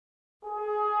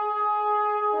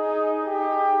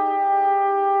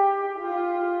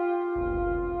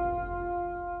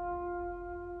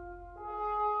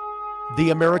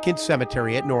The American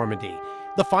Cemetery at Normandy,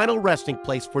 the final resting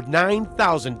place for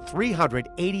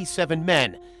 9,387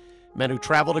 men who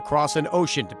traveled across an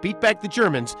ocean to beat back the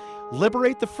Germans,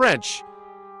 liberate the French,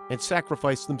 and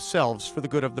sacrifice themselves for the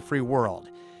good of the free world.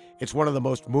 It's one of the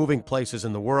most moving places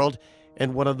in the world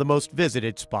and one of the most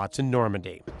visited spots in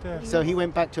Normandy. So he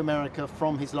went back to America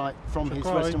from his rest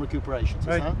and recuperation.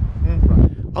 Right.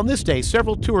 On this day,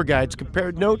 several tour guides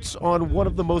compared notes on one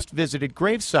of the most visited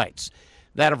grave sites,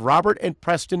 that of Robert and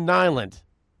Preston Nyland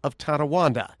of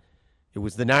Tonawanda. It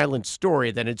was the Nyland story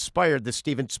that inspired the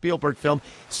Steven Spielberg film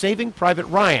Saving Private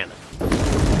Ryan,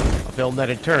 a film that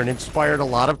in turn inspired a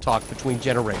lot of talk between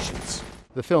generations.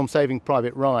 The film Saving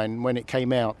Private Ryan, when it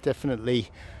came out, definitely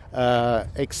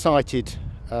excited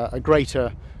a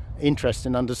greater interest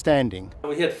and understanding.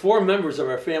 We had 4 members of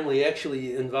our family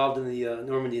actually involved in the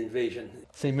Normandy invasion.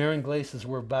 St. Marion Glace is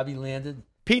where Bobby landed.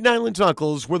 Pete Nyland's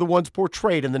uncles were the ones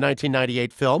portrayed in the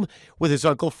 1998 film, with his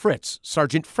uncle Fritz,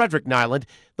 Sergeant Frederick Nyland,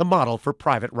 the model for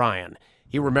Private Ryan.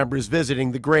 He remembers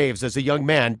visiting the graves as a young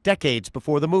man decades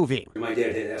before the movie. My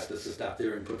dad had asked us to stop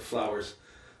there and put flowers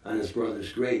on his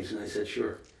brother's graves, and I said,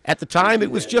 sure. At the time, it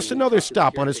was just another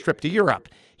stop on his trip to Europe.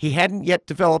 He hadn't yet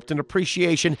developed an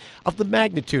appreciation of the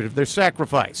magnitude of their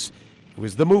sacrifice. It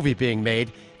was the movie being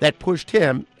made that pushed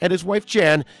him and his wife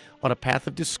Jan on a path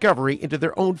of discovery into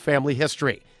their own family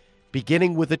history,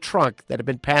 beginning with a trunk that had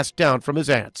been passed down from his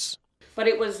aunts. But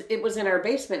it was in our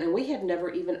basement, and we had never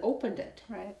even opened it.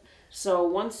 Right. So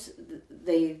once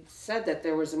they said that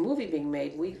there was a movie being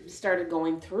made, we started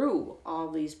going through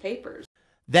all these papers.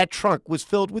 That trunk was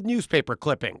filled with newspaper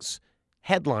clippings,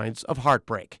 headlines of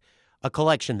heartbreak, a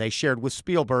collection they shared with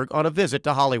Spielberg on a visit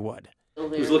to Hollywood.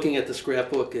 He was looking at the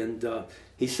scrapbook, and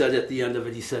he said at the end of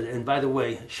it, he said, and by the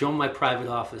way, show him my private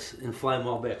office and fly them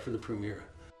all back for the premiere.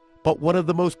 But one of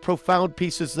the most profound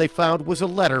pieces they found was a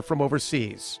letter from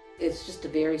overseas. It's just a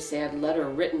very sad letter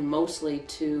written mostly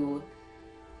to,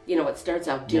 it starts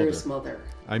out, dearest mother.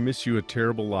 I miss you a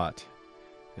terrible lot,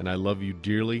 and I love you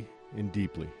dearly and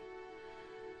deeply.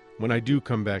 When I do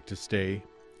come back to stay,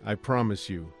 I promise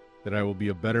you that I will be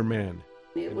a better man.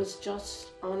 It was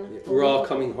just unbelievable. We're all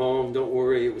coming home. Don't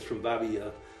worry. It was from Bobby,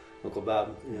 Uncle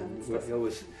Bob.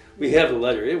 We have the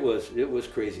letter. It was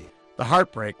crazy. The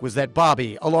heartbreak was that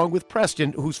Bobby, along with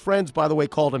Preston, whose friends, by the way,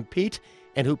 called him Pete,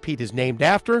 and who Pete is named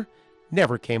after,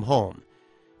 never came home.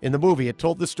 In the movie, it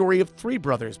told the story of 3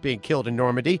 brothers being killed in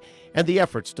Normandy and the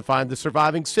efforts to find the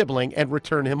surviving sibling and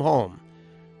return him home.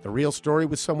 The real story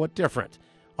was somewhat different.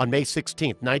 On May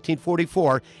 16,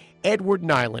 1944, Edward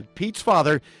Nyland, Pete's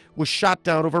father, was shot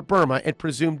down over Burma and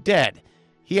presumed dead.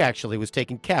 He actually was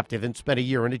taken captive and spent a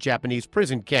year in a Japanese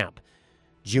prison camp.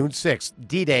 June 6,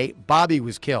 D-Day, Bobby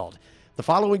was killed. The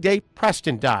following day,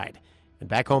 Preston died. And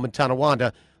back home in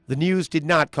Tonawanda, the news did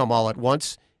not come all at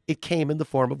once. It came in the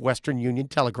form of Western Union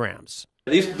telegrams.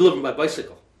 They used to deliver them by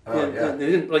bicycle. And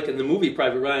they didn't, like in the movie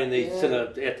Private Ryan, they sent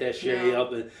an attaché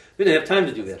up. And they didn't have time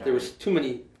to do that. There was too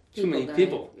many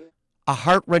people. A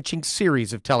heart-wrenching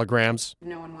series of telegrams.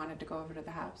 No one wanted to go over to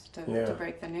the house to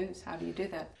break the news. How do you do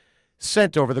that?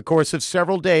 Sent over the course of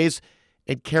several days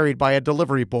and carried by a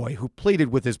delivery boy who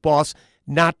pleaded with his boss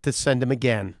not to send him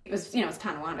again. It was, it's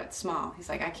Tonawanda, it's small. He's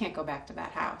like, I can't go back to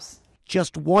that house.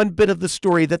 Just one bit of the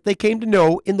story that they came to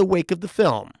know in the wake of the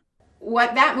film.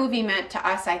 What that movie meant to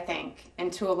us, I think,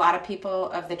 and to a lot of people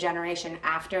of the generation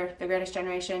after the Greatest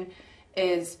Generation,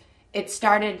 is it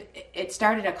started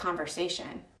a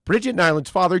conversation. Bridget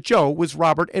Nyland's father, Joe, was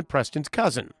Robert and Preston's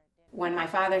cousin. When my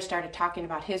father started talking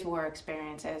about his war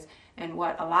experiences and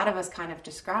what a lot of us kind of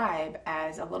describe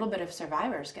as a little bit of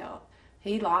survivor's guilt,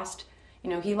 he lost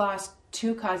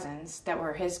 2 cousins that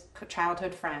were his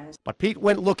childhood friends. But Pete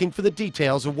went looking for the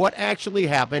details of what actually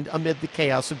happened amid the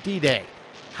chaos of D-Day,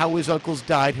 how his uncles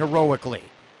died heroically.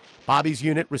 Bobby's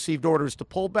unit received orders to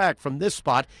pull back from this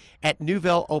spot at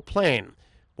Nouvelle-aux-Plaines.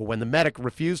 But when the medic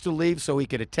refused to leave so he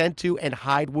could attend to and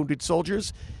hide wounded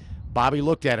soldiers, Bobby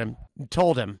looked at him and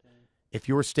told him, if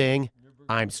you're staying,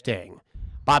 I'm staying.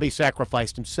 Bobby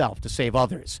sacrificed himself to save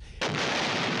others.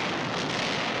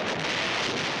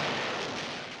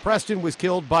 Preston was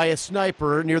killed by a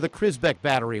sniper near the Crisbeck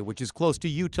Battery, which is close to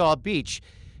Utah Beach.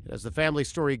 As the family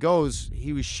story goes,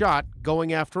 he was shot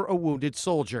going after a wounded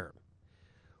soldier.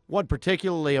 One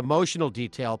particularly emotional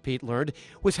detail Pete learned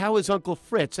was how his Uncle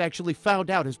Fritz actually found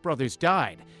out his brothers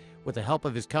died, with the help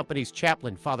of his company's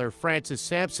chaplain, Father Francis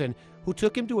Sampson, who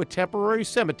took him to a temporary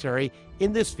cemetery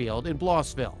in this field in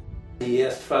Blossville. He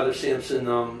asked Father Sampson,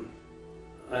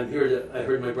 I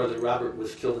heard my brother Robert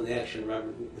was killed in action.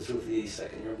 Robert was with the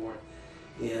 82nd Airborne.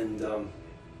 And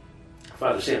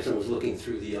Father Sampson was looking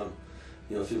through the,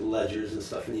 through the ledgers and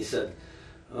stuff, and he said,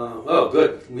 Oh,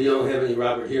 good. We don't have any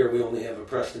Robert here. We only have a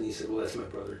Preston. He said, well, that's my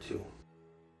brother, too.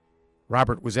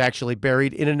 Robert was actually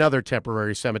buried in another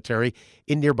temporary cemetery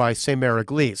in nearby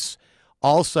Saint-Mère-Église.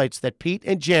 All sites that Pete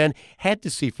and Jan had to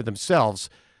see for themselves,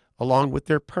 along with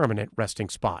their permanent resting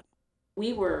spot.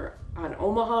 We were on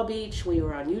Omaha Beach, we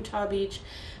were on Utah Beach,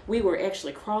 we were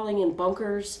actually crawling in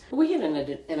bunkers. We had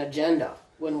an agenda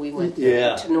when we went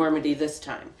to Normandy this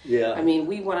time. Yeah. I mean,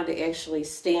 we wanted to actually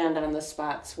stand on the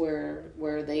spots where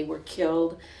they were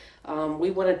killed.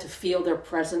 We wanted to feel their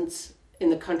presence in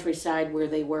the countryside where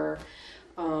they were.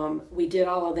 We did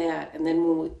all of that, and then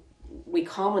when we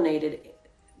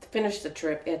finished the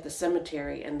trip at the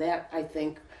cemetery, and that, I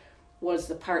think, was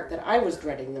the part that I was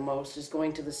dreading the most, is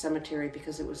going to the cemetery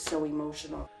because it was so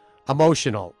emotional.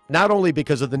 Emotional, not only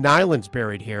because of the Nylans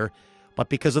buried here, but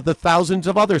because of the thousands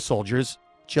of other soldiers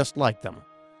just like them.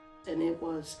 And it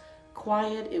was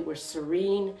quiet, it was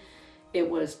serene, it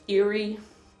was eerie,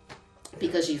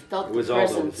 because you felt the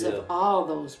presence of all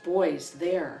those boys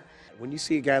there. When you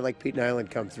see a guy like Pete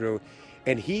Nyland come through,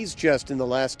 and he's just in the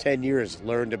last 10 years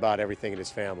learned about everything in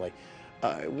his family,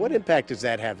 what impact does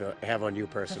that have on you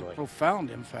personally? That's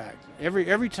profound, in fact.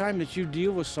 Every time that you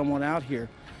deal with someone out here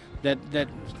that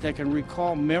can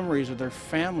recall memories of their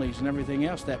families and everything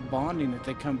else, that bonding that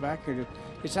they come back here to,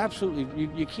 it's absolutely,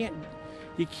 you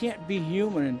can't be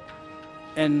human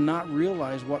and not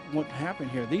realize what happened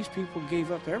here. These people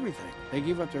gave up everything. They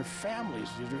gave up their families,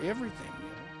 everything.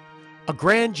 A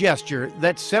grand gesture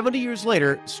that 70 years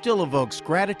later still evokes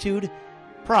gratitude,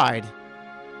 pride,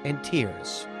 and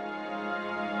tears.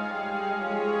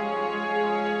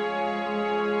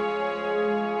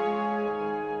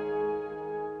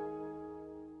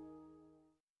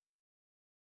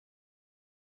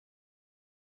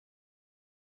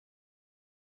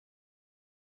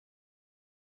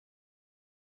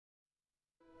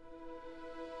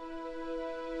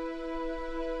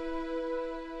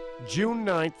 June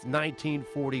 9th,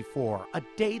 1944, a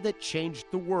day that changed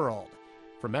the world.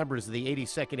 For members of the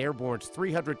 82nd Airborne's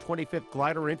 325th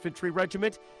Glider Infantry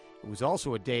Regiment, it was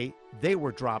also a day they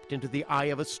were dropped into the eye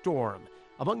of a storm.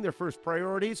 Among their first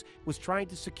priorities was trying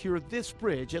to secure this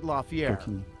bridge at Lafayette.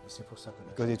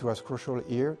 Because it was crucial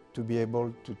here to be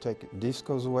able to take this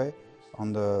causeway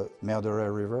on the Mer de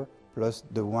Ré River, plus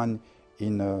the one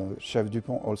in Chef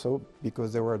Dupont also,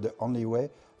 because they were the only way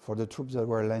for the troops that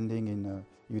were landing in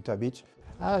Utah Beach.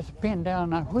 I was pinned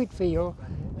down on a wheat field,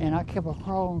 and I kept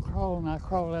crawling. I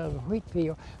crawled out of the wheat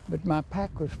field, but my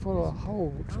pack was full of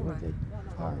holes where they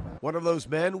fired up. One of those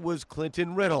men was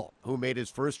Clinton Riddle, who made his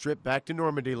first trip back to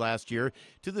Normandy last year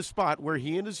to the spot where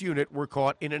he and his unit were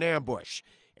caught in an ambush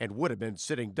and would have been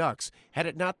sitting ducks had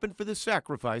it not been for the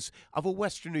sacrifice of a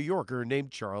Western New Yorker named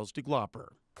Charles DeGlopper.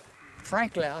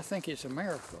 Frankly, I think it's a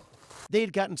miracle. They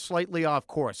had gotten slightly off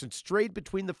course and strayed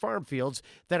between the farm fields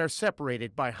that are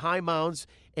separated by high mounds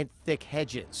and thick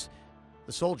hedges.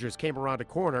 The soldiers came around a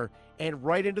corner and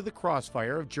right into the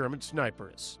crossfire of German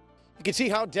snipers. You can see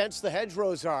how dense the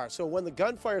hedgerows are, so when the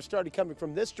gunfire started coming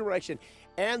from this direction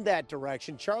and that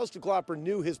direction, Charles DeGlopper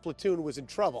knew his platoon was in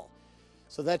trouble.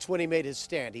 So that's when he made his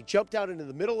stand. He jumped out into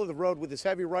the middle of the road with his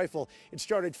heavy rifle and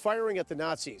started firing at the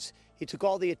Nazis. He took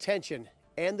all the attention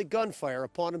and the gunfire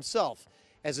upon himself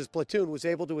as his platoon was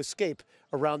able to escape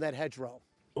around that hedgerow.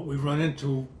 We run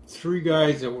into three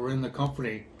guys that were in the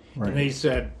company, and they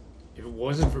said, if it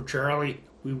wasn't for Charlie,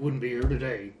 we wouldn't be here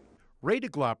today. Ray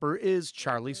DeGlopper is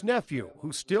Charlie's nephew,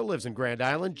 who still lives in Grand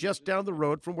Island, just down the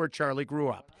road from where Charlie grew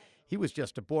up. He was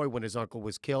just a boy when his uncle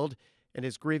was killed, and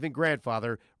his grieving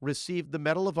grandfather received the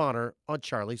Medal of Honor on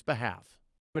Charlie's behalf.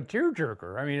 A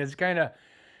tearjerker. I mean, it's kind of,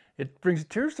 it brings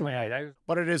tears to my eyes.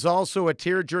 But it is also a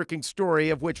tear-jerking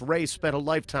story of which Ray spent a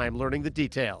lifetime learning the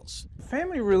details.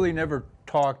 Family really never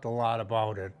talked a lot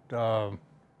about it.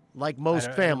 Like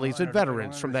most families and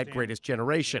veterans from that greatest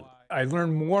generation. I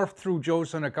learned more through Joe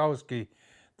Senikowski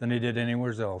than I did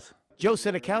anywhere else. Joe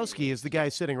Senikowski is the guy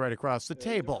sitting right across the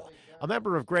table, a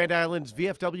member of Grand Island's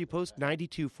VFW Post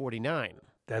 9249.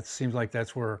 That seems like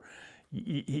that's where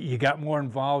you got more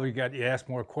involved. You asked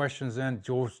more questions. Then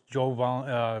Joe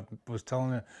was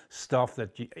telling me stuff that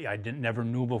I never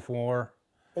knew before.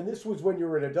 And this was when you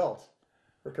were an adult,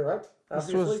 correct?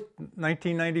 This was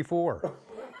 1994.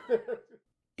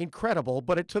 Incredible,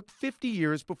 but it took 50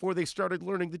 years before they started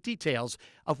learning the details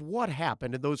of what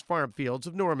happened in those farm fields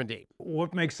of Normandy.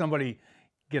 What makes somebody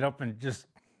get up and just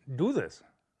do this?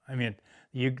 I mean,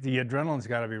 the adrenaline's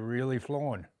got to be really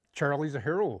flowing. Charlie's a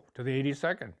hero to the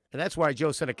 82nd. And that's why Joe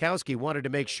Senikowski wanted to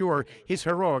make sure his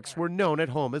heroics were known at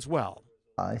home as well.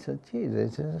 I said, geez,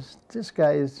 this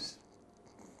guy is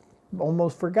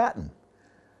almost forgotten.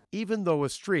 Even though a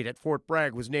street at Fort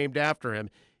Bragg was named after him,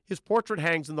 his portrait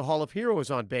hangs in the Hall of Heroes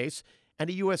on base, and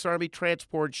a U.S. Army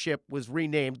transport ship was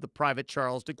renamed the Private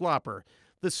Charles de Glopper.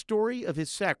 The story of his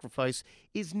sacrifice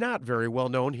is not very well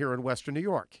known here in Western New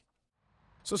York.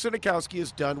 So Sinikowski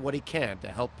has done what he can to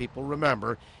help people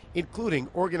remember, including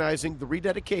organizing the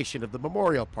rededication of the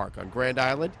Memorial Park on Grand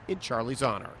Island in Charlie's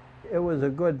honor. It was a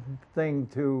good thing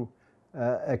to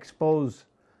expose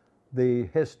the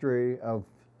history of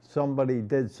somebody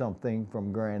did something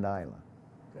from Grand Island.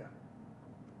 Yeah.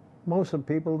 Most of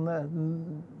the people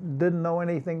didn't know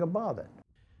anything about it.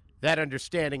 That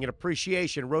understanding and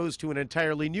appreciation rose to an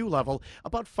entirely new level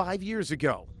about 5 years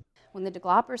ago. When the de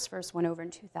Gloppers first went over in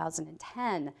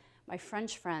 2010, my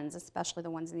French friends, especially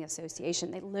the ones in the association,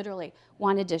 they literally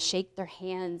wanted to shake their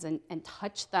hands and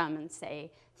touch them and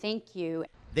say thank you.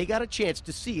 They got a chance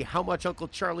to see how much Uncle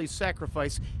Charlie's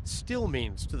sacrifice still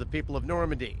means to the people of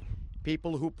Normandy.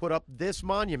 People who put up this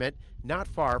monument not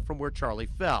far from where Charlie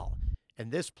fell,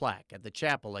 and this plaque at the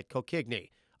chapel at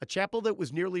Coquigny, a chapel that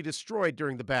was nearly destroyed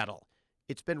during the battle.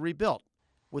 It's been rebuilt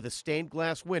with a stained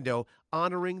glass window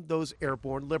honoring those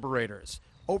airborne liberators,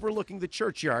 overlooking the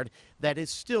churchyard that is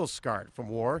still scarred from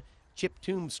war, chipped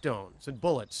tombstones and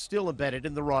bullets still embedded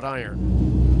in the wrought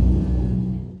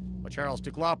iron. But Charles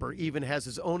de Glopper even has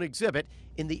his own exhibit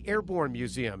in the Airborne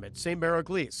Museum at St.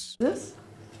 Mary-Glisse. This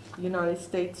United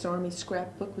States Army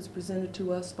scrapbook was presented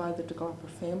to us by the de Glopper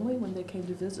family when they came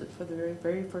to visit for the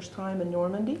very first time in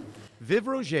Normandy. Viv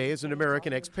Roger is an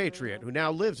American expatriate who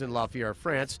now lives in Lafayette,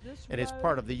 France, and is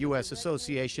part of the U.S.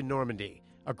 Association Normandy,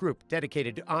 a group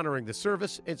dedicated to honoring the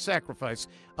service and sacrifice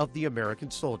of the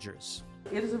American soldiers.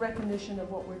 It is a recognition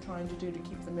of what we're trying to do to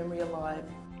keep the memory alive.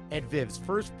 And Viv's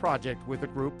first project with the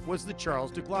group was the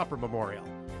Charles de Glopper Memorial.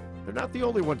 They're not the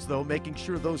only ones, though, making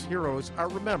sure those heroes are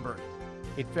remembered.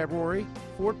 In February,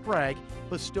 Fort Bragg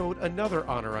bestowed another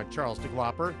honor on Charles de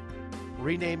Glopper,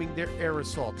 renaming their air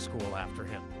assault school after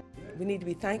him. We need to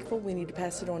be thankful. We need to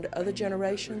pass it on to other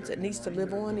generations. It needs to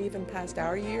live on even past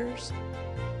our years.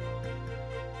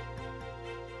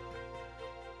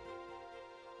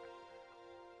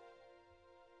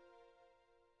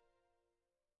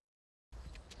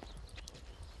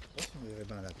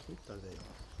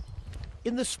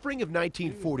 In the spring of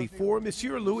 1944,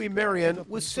 Monsieur Louis Marion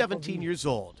was 17 years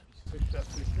old.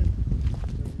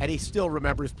 And he still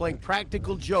remembers playing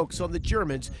practical jokes on the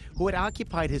Germans who had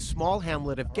occupied his small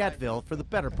hamlet of Gatteville for the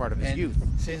better part of his youth.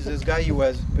 Since this guy, he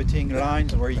was putting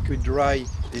lines where he could dry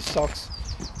his socks,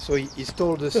 so he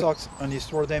stole the socks and he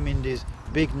stored them in these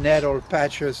big nettle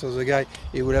patches, so the guy,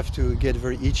 he would have to get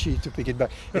very itchy to pick it back.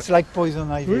 It's like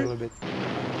poison ivy a little bit.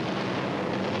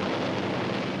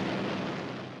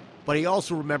 But he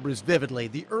also remembers vividly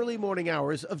the early morning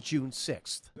hours of June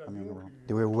 6th.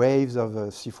 There were waves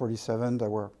of C-47 that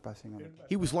were passing on.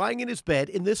 He was lying in his bed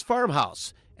in this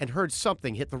farmhouse and heard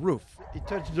something hit the roof. He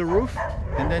touched the roof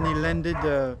and then he landed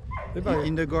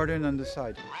in the garden on the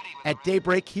side. At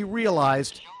daybreak, he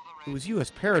realized it was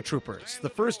U.S. paratroopers, the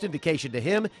first indication to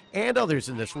him and others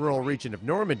in this rural region of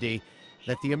Normandy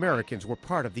that the Americans were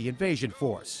part of the invasion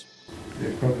force. They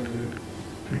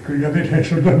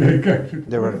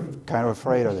were kind of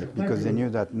afraid of it because they knew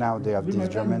that now they have these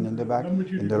Germans in the back,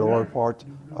 in the lower part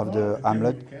of the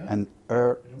hamlet, and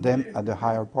them at the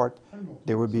higher part,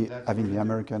 they would be having the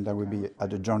American that would be at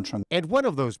the junction. And one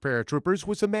of those paratroopers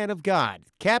was a man of God,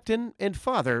 Captain and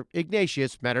Father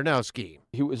Ignatius Maternowski.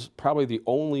 He was probably the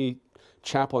only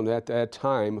chaplain at that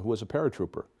time who was a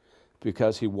paratrooper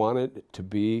because he wanted to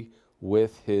be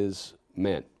with his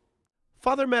men.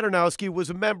 Father Maternowski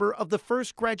was a member of the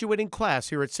first graduating class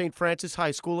here at St. Francis High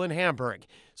School in Hamburg.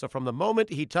 So from the moment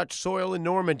he touched soil in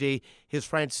Normandy, his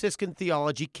Franciscan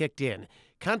theology kicked in,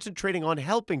 concentrating on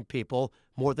helping people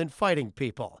more than fighting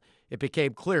people. It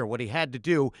became clear what he had to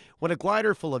do when a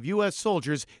glider full of U.S.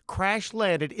 soldiers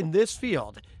crash-landed in this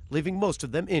field, leaving most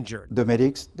of them injured. The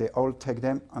medics, they all take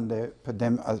them and they put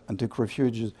them as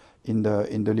refugees in the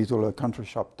little country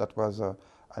shop that was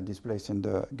at this place in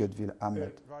the Gutteville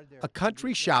hamlet. A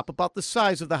country shop about the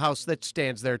size of the house that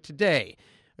stands there today.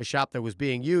 A shop that was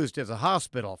being used as a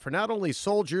hospital for not only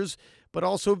soldiers, but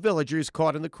also villagers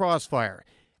caught in the crossfire.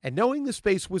 And knowing the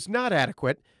space was not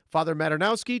adequate, Father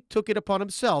Maternowski took it upon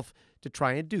himself to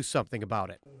try and do something about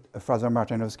it. Father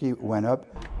Maternowski went up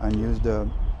and used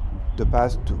the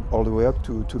path all the way up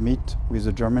to meet with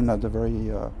the German at the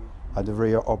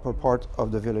very upper part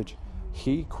of the village.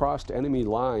 He crossed enemy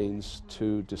lines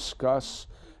to discuss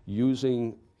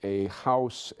using a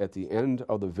house at the end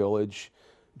of the village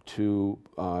to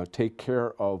take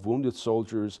care of wounded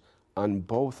soldiers on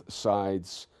both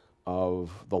sides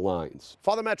of the lines.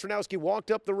 Father Matronowski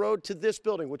walked up the road to this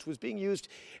building, which was being used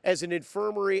as an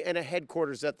infirmary and a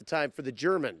headquarters at the time for the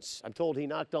Germans. I'm told he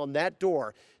knocked on that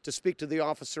door to speak to the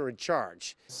officer in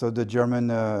charge. So the German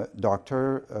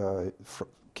doctor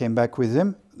came back with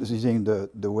him, using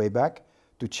the way back,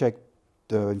 to check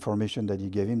the information that he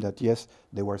gave him, that yes,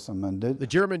 there were some wounded. The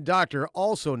German doctor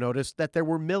also noticed that there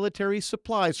were military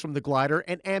supplies from the glider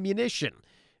and ammunition.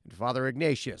 And Father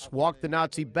Ignatius walked the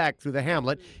Nazi back through the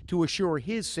hamlet to assure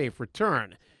his safe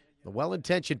return. The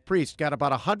well-intentioned priest got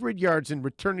about 100 yards in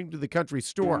returning to the country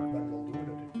store.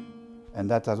 And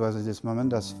that was at this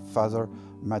moment as Father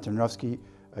Matronowski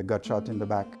got shot in the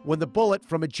back. When the bullet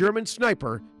from a German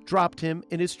sniper dropped him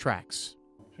in his tracks.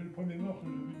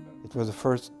 It was the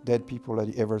first dead people that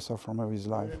he ever saw from his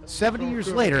life. 70 years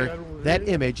later, that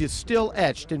image is still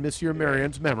etched in Monsieur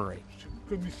Marion's memory.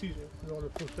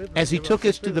 As he took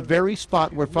us to the very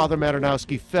spot where Father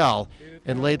Matronowski fell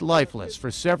and laid lifeless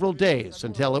for several days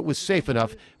until it was safe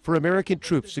enough for American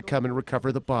troops to come and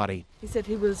recover the body. He said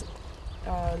he was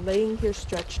laying here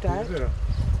stretched out,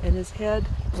 and his head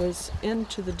was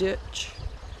into the ditch.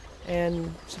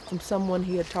 And from someone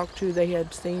he had talked to, they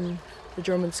had seen the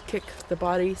Germans kick the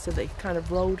body, so they kind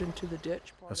of rolled into the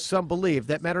ditch. Some believe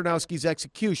that Matronowski's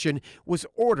execution was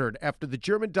ordered after the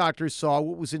German doctors saw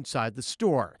what was inside the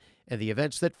store, and the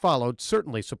events that followed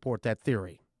certainly support that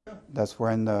theory. That's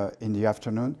when, in the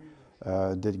afternoon,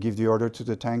 they give the order to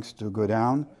the tanks to go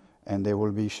down, and they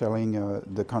will be shelling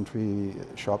the country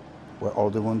shop where all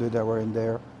the wounded that were in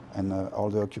there and all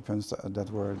the occupants that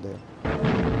were there.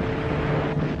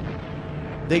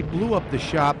 They blew up the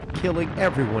shop, killing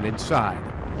everyone inside.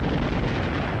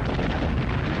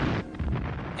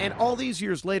 And all these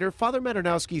years later, Father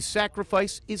Matronowski's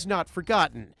sacrifice is not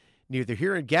forgotten, neither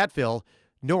here in Gatville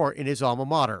nor in his alma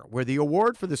mater, where the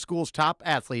award for the school's top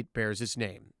athlete bears his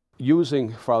name.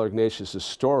 Using Father Ignatius'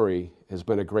 story has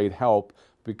been a great help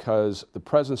because the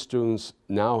present students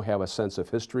now have a sense of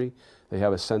history, they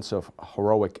have a sense of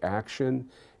heroic action,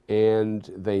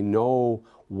 and they know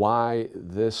why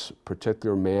this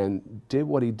particular man did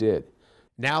what he did.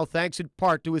 Now, thanks in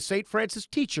part to his St. Francis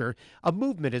teacher, a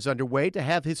movement is underway to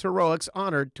have his heroics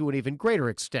honored to an even greater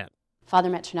extent. Father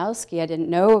Matronowski I didn't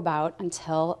know about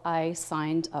until I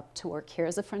signed up to work here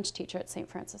as a French teacher at St.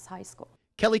 Francis High School.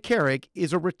 Kelly Carrick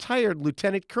is a retired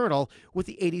lieutenant colonel with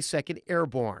the 82nd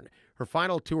Airborne. Her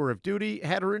final tour of duty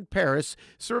had her in Paris,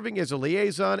 serving as a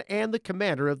liaison and the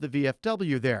commander of the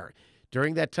VFW there.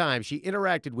 During that time, she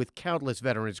interacted with countless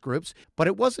veterans groups, but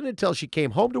it wasn't until she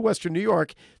came home to Western New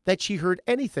York that she heard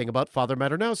anything about Father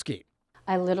Matronowski.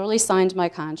 I literally signed my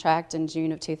contract in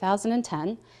June of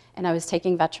 2010, and I was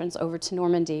taking veterans over to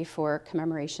Normandy for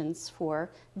commemorations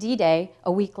for D-Day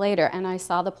a week later, and I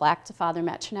saw the plaque to Father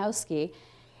Matronowski,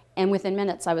 and within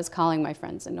minutes I was calling my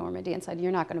friends in Normandy and said,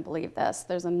 "You're not going to believe this.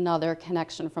 There's another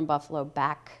connection from Buffalo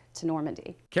back to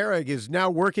Normandy." Carrick is now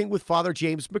working with Father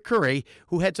James McCurry,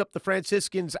 who heads up the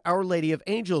Franciscans' Our Lady of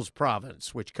Angels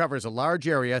province, which covers a large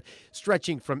area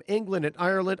stretching from England and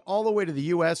Ireland all the way to the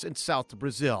U.S. and south to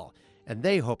Brazil. And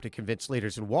they hope to convince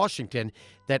leaders in Washington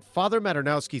that Father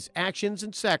Matronowski's actions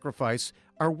and sacrifice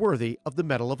are worthy of the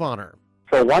Medal of Honor.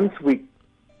 So once we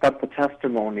got the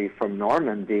testimony from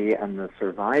Normandy and the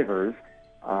survivors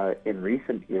in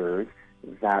recent years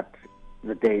that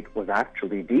the date was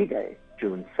actually D-Day,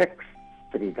 June 6th,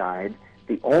 that he died,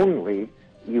 the only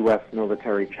U.S.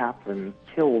 military chaplain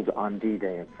killed on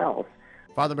D-Day itself.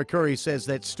 Father McCurry says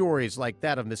that stories like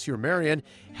that of Monsieur Marion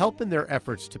help in their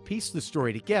efforts to piece the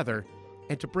story together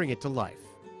and to bring it to life.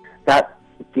 That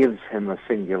gives him a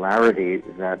singularity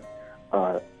that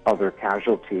other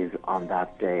casualties on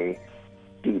that day,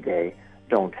 D-Day,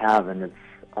 don't have, and it's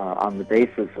on the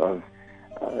basis of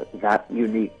that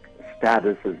unique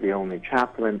status as the only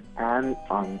chaplain and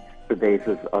on the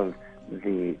basis of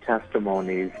the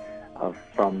testimonies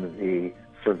from the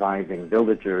surviving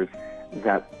villagers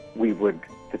that we would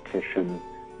petition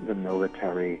the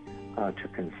military to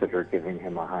consider giving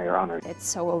him a higher honor. It's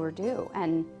so overdue,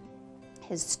 and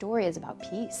his story is about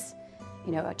peace.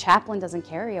 You know, a chaplain doesn't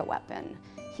carry a weapon.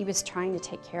 He was trying to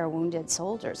take care of wounded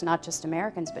soldiers, not just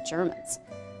Americans, but Germans.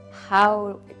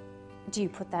 How do you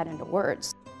put that into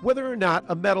words? Whether or not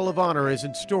a Medal of Honor is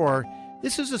in store,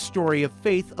 this is a story of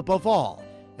faith above all,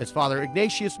 as Father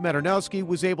Ignatius Matronowski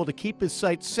was able to keep his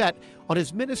sights set on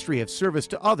his ministry of service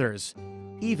to others,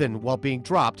 even while being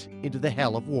dropped into the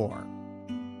hell of war.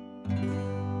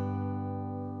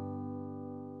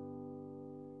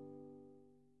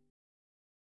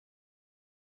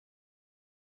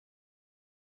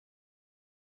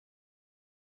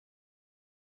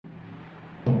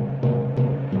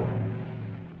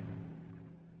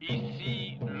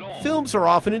 Films are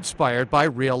often inspired by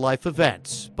real-life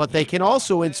events, but they can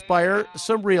also inspire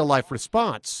some real-life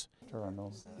response.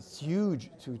 It's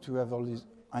huge to have all these,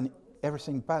 and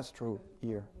everything passed through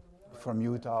here, from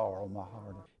Utah or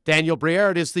Omaha. Daniel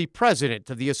Briard is the president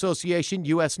of the Association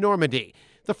U.S. Normandy,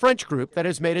 the French group that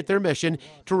has made it their mission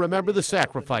to remember the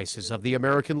sacrifices of the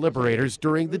American liberators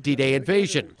during the D-Day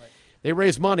invasion. They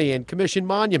raise money and commission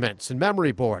monuments and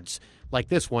memory boards, like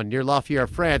this one near Lafayette,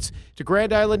 France, to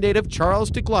Grand Island native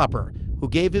Charles de Glopper, who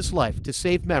gave his life to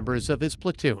save members of his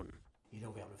platoon.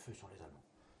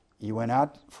 He went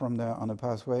out from on the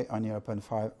pathway and he opened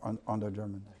fire on the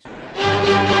Germans.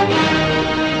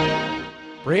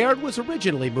 Briard was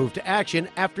originally moved to action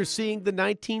after seeing the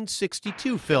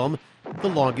 1962 film The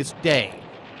Longest Day.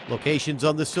 Locations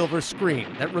on the silver screen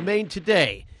that remain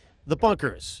today. The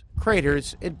bunkers,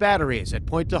 craters, and batteries at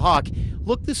Pointe du Hoc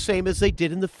look the same as they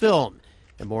did in the film,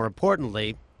 and more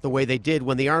importantly, the way they did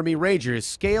when the Army Rangers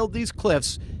scaled these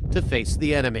cliffs to face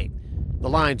the enemy. The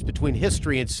lines between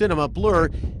history and cinema blur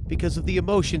because of the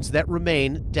emotions that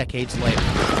remain decades later.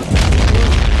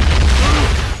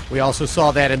 We also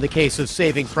saw that in the case of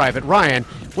Saving Private Ryan.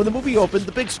 When the movie opened,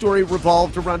 the big story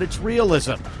revolved around its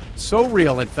realism. So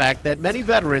real, in fact, that many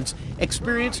veterans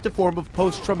experienced a form of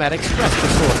post-traumatic stress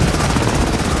disorder.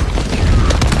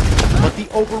 But the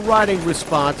overriding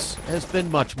response has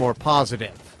been much more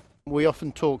positive. We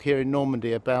often talk here in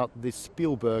Normandy about the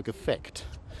Spielberg effect,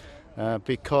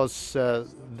 because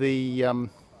the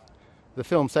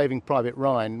film Saving Private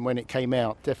Ryan, when it came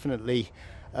out, definitely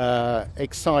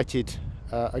excited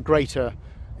a greater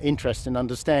interest and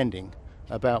understanding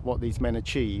about what these men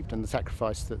achieved and the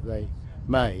sacrifice that they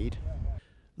made.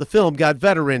 The film got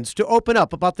veterans to open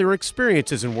up about their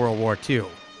experiences in World War II.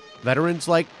 Veterans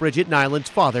like Bridget Nyland's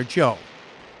father, Joe.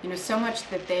 You know, so much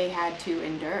that they had to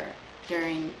endure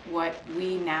during what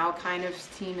we now kind of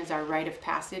seem as our rite of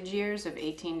passage years of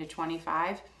 18 to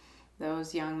 25.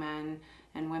 Those young men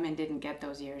and women didn't get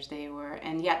those years.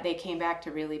 And yet they came back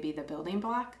to really be the building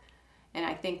block. And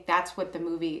I think that's what the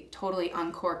movie totally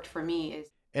uncorked for me.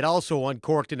 It also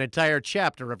uncorked an entire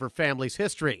chapter of her family's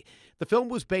history. The film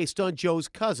was based on Joe's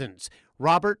cousins,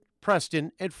 Robert,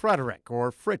 Preston, and Frederick,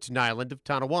 or Fritz Nyland of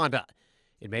Tonawanda.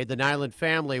 It made the Nyland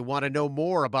family want to know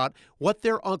more about what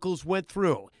their uncles went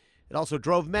through. It also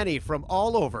drove many from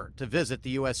all over to visit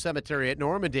the U.S. Cemetery at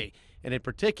Normandy, and in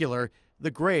particular,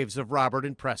 the graves of Robert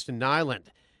and Preston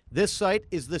Nyland. This site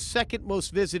is the second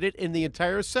most visited in the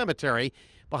entire cemetery,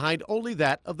 behind only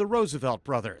that of the Roosevelt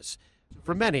brothers.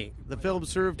 For many, the film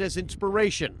served as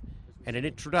inspiration and an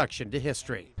introduction to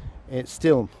history. It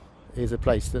still is a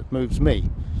place that moves me.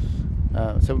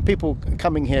 So when people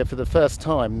coming here for the first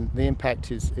time, the impact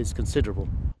is considerable.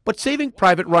 But Saving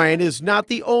Private Ryan is not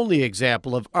the only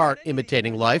example of art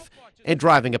imitating life and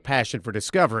driving a passion for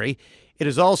discovery. It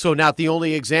is also not the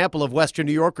only example of Western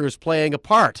New Yorkers playing a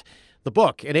part. The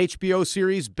book, an HBO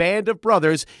series, Band of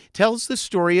Brothers, tells the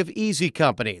story of Easy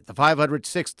Company, the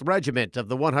 506th Regiment of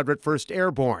the 101st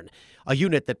Airborne, a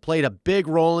unit that played a big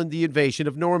role in the invasion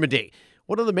of Normandy.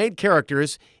 One of the main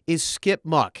characters is Skip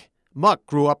Muck. Muck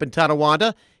grew up in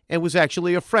Tonawanda and was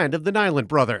actually a friend of the Nyland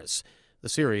brothers. The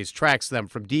series tracks them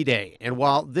from D-Day, and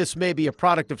while this may be a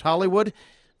product of Hollywood,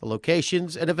 the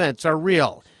locations and events are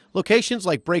real. Locations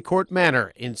like Brecourt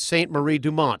Manor in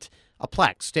Sainte-Marie-du-Mont. A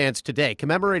plaque stands today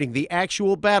commemorating the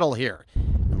actual battle here.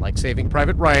 And like Saving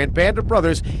Private Ryan, Band of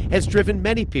Brothers has driven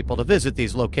many people to visit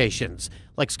these locations,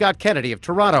 like Scott Kennedy of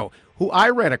Toronto, who I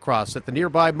ran across at the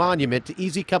nearby monument to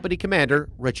Easy Company Commander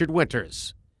Richard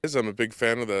Winters. I'm a big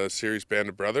fan of the series Band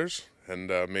of Brothers and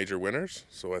Major Winners,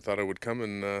 so I thought I would come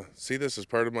and see this as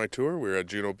part of my tour. We were at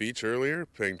Juno Beach earlier,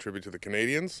 paying tribute to the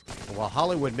Canadians. While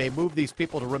Hollywood may move these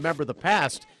people to remember the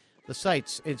past, the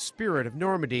sights and spirit of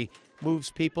Normandy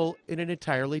moves people in an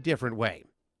entirely different way.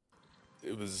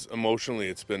 It was emotionally,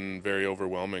 it's been very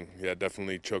overwhelming. Yeah, it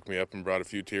definitely choked me up and brought a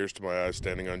few tears to my eyes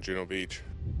standing on Juno Beach.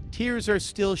 Tears are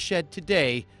still shed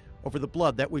today over the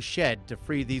blood that was shed to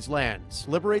free these lands,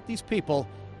 liberate these people,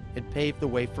 and pave the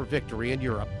way for victory in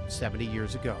Europe 70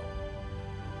 years ago.